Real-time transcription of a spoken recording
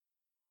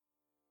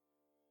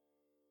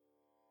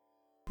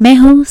میں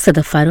ہوں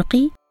صدف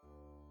فاروقی،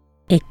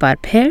 ایک بار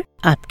پھر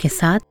آپ کے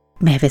ساتھ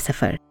محو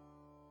سفر۔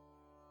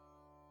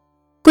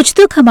 کچھ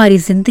دکھ ہماری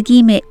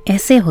زندگی میں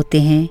ایسے ہوتے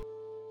ہیں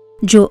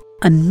جو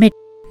انمٹ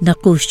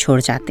نقوش چھوڑ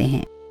جاتے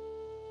ہیں۔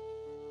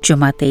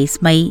 جمعہ 23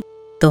 مئی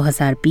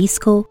 2020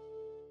 کو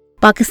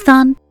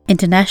پاکستان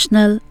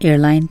انٹرنیشنل ایئر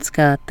لائنز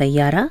کا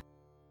طیارہ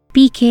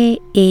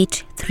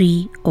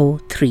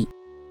PK-8303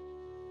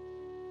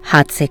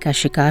 حادثے کا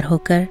شکار ہو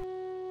کر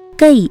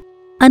کئی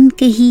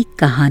انکہی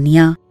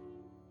کہانیاں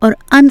اور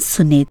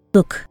انسنے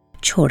دکھ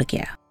چھوڑ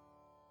گیا۔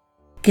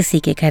 کسی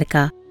کے گھر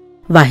کا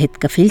واحد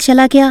کفیل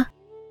چلا گیا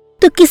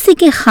تو کسی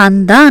کے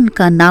خاندان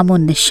کا نام و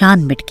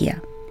نشان مٹ گیا،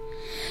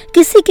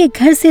 کسی کے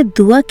گھر سے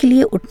دعا کے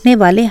لیے اٹھنے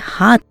والے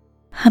ہاتھ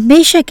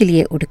ہمیشہ کے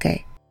لیے اڑ گئے،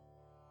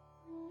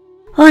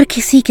 اور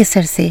کسی کے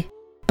سر سے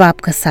باپ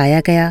کا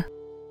سایہ گیا،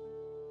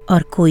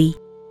 اور کوئی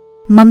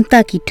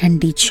ممتا کی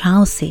ٹھنڈی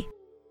چھاؤں سے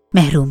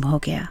محروم ہو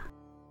گیا۔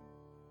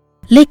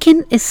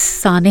 لیکن اس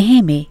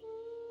سانحے میں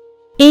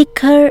ایک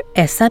گھر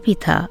ایسا بھی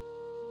تھا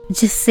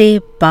جس سے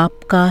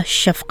باپ کا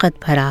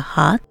شفقت بھرا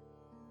ہاتھ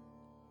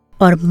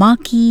اور ماں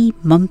کی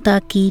ممتا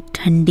کی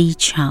ٹھنڈی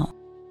چھاؤں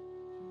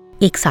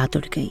ایک ساتھ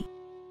اڑ گئی۔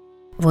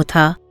 وہ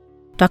تھا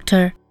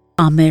ڈاکٹر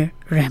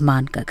عامر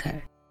رحمان کا گھر۔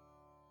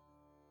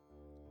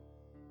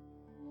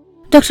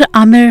 ڈاکٹر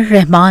عامر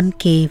رحمان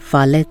کے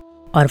والد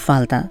اور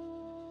والدہ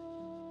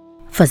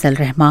فضل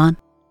رحمان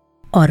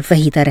اور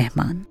وحیدہ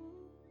رحمان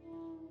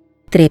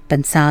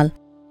 53 سال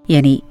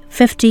یعنی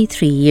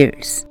 53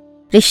 ایئرز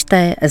رشتہ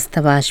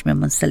ازدواج میں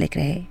منسلک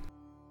رہے۔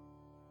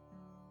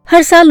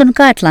 ہر سال ان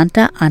کا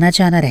اٹلانٹا آنا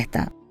جانا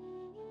رہتا۔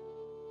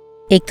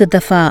 ایک دو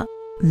دفعہ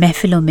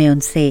محفلوں میں ان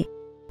سے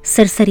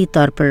سرسری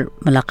طور پر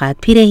ملاقات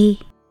بھی رہی،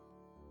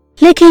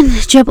 لیکن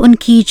جب ان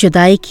کی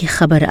جدائی کی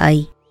خبر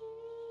آئی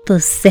تو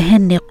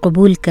ذہن نے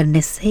قبول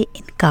کرنے سے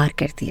انکار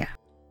کر دیا۔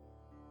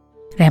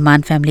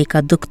 رحمان فیملی کا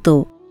دکھ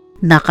تو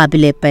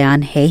ناقابل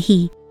بیان ہے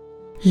ہی،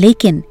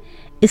 لیکن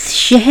اس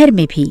شہر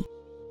میں بھی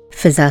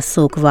فضا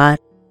سوگوار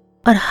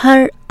اور ہر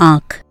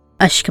آنکھ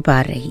اشک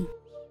بار رہی۔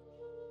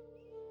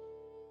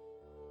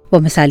 وہ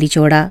مثالی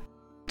جوڑا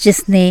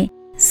جس نے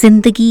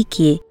زندگی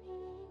کے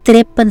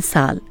 53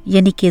 سال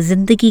یعنی کہ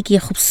زندگی کی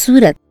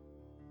خوبصورت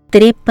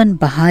 53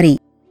 بہاریں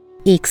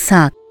ایک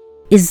ساتھ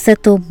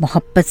عزت و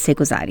محبت سے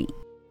گزاری،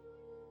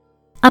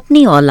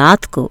 اپنی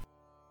اولاد کو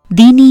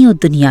دینی و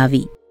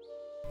دنیاوی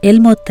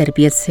علم و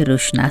تربیت سے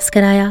روشناس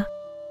کرایا۔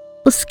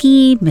 اس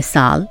کی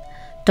مثال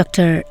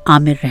ڈاکٹر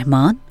عامر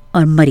رحمان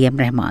اور مریم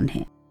رحمان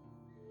ہیں۔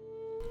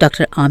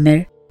 ڈاکٹر عامر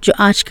جو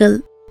آج کل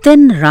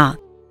دن رات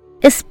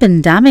اس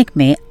پینڈیمک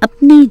میں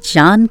اپنی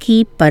جان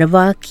کی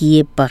پرواہ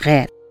کیے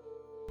بغیر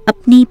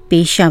اپنی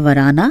پیشہ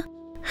ورانہ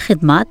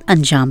خدمات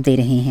انجام دے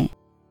رہے ہیں،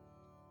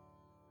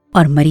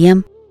 اور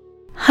مریم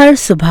ہر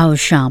صبح و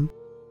شام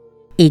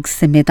ایک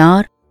ذمہ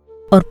دار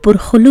اور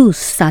پرخلوص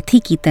ساتھی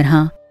کی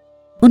طرح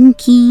ان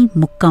کی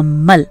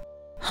مکمل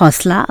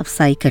حوصلہ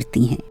افزائی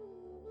کرتی ہیں،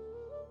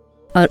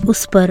 اور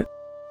اس پر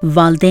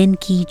والدین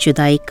کی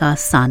جدائی کا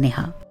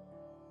سانحہ۔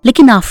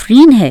 لیکن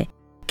آفرین ہے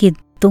کہ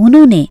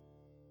دونوں نے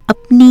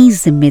اپنی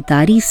ذمہ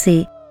داری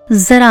سے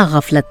ذرا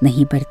غفلت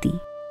نہیں برتی۔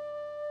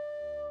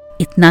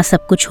 اتنا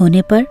سب کچھ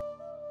ہونے پر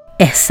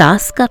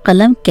احساس کا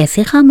قلم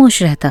کیسے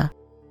خاموش رہتا؟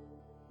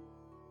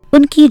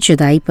 ان کی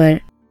جدائی پر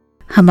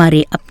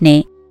ہمارے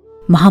اپنے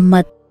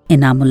محمد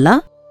انعام اللہ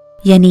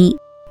یعنی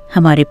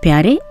ہمارے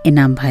پیارے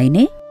انعام بھائی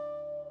نے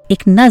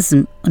ایک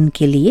نظم ان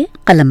کے لیے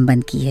قلم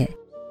بند کی ہے،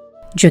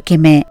 جو کہ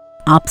میں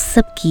آپ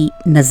سب کی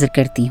نظر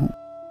کرتی ہوں۔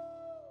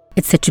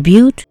 It's a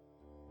tribute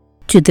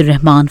to the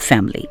Rahman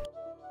family.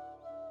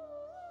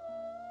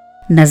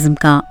 نظم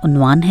کا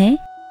عنوان ہے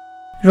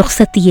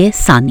رخصتی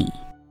ثانی۔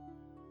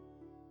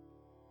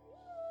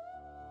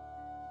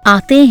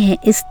 آتے ہیں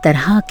اس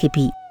طرح کے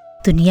بھی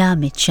دنیا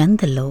میں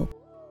چند لوگ،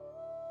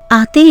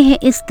 آتے ہیں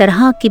اس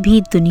طرح کے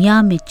بھی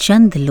دنیا میں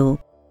چند لوگ،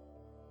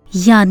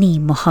 یعنی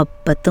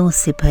محبتوں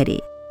سے بھرے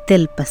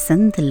دل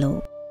پسند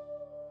لوگ۔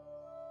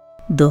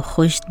 دو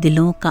خوش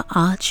دلوں کا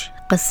آج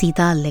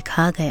قصیدہ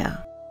لکھا گیا،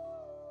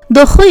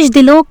 دو خوش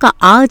دلوں کا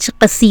آج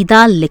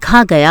قصیدہ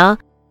لکھا گیا،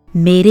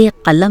 میرے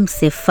قلم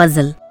سے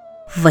فضل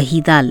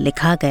وحیدہ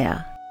لکھا گیا۔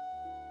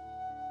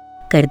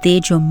 کر دے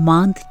جو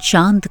ماند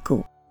چاند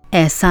کو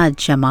ایسا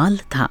جمال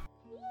تھا،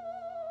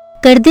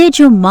 کر دے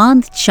جو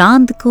ماند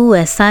چاند کو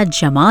ایسا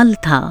جمال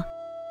تھا،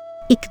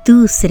 ایک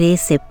دوسرے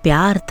سے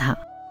پیار تھا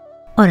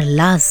اور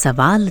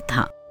لازوال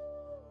تھا۔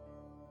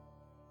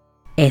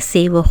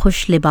 ایسے وہ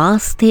خوش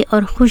لباس تھے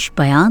اور خوش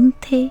بیان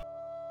تھے،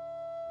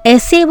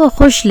 ایسے وہ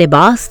خوش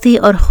لباس تھے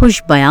اور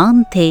خوش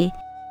بیان تھے،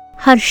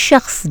 ہر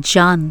شخص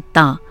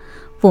جانتا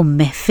وہ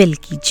محفل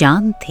کی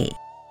جان تھے۔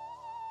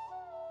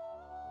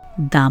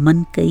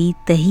 دامن کئی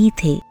تہی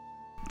تھے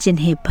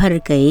جنہیں بھر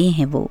گئے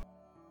ہیں وہ،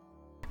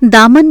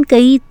 دامن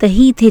کئی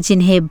تہی تھے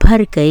جنہیں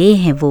بھر گئے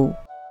ہیں وہ،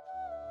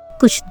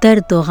 کچھ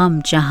درد و غم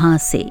جہاں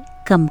سے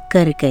کم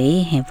کر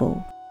گئے ہیں وہ۔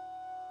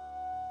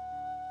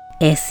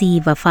 ایسی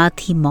وفا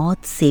تھی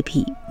موت سے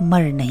بھی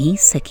مر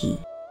نہیں سکی،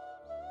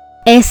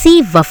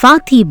 ایسی وفا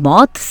تھی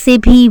موت سے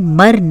بھی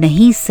مر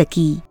نہیں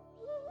سکی،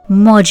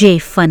 موجے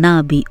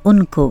فنا بھی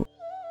ان کو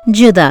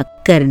جدا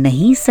کر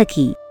نہیں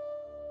سکی۔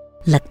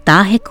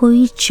 لگتا ہے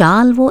کوئی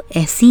چال وہ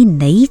ایسی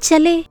نئی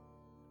چلے،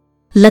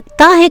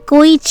 لگتا ہے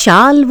کوئی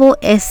چال وہ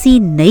ایسی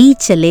نئی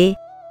چلے،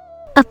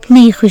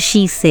 اپنی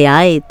خوشی سے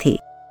آئے تھے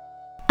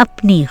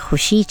اپنی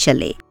خوشی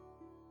چلے۔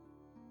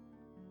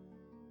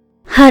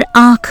 ہر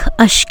آنکھ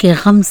اشک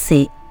غم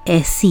سے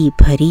ایسی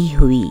بھری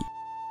ہوئی،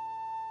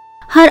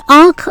 ہر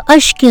آنکھ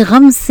اشک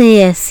غم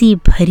سے ایسی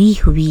بھری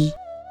ہوئی،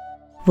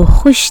 وہ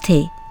خوش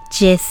تھے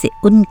جیسے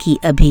ان کی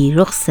ابھی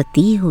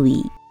رخصتی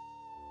ہوئی۔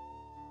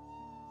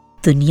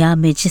 دنیا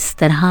میں جس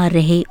طرح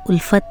رہے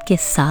الفت کے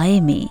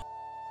سائے میں،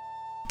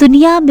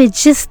 دنیا میں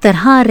جس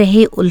طرح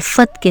رہے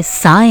الفت کے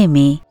سائے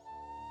میں،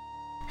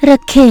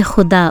 رکھے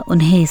خدا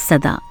انہیں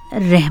سدا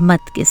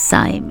رحمت کے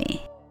سائے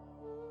میں۔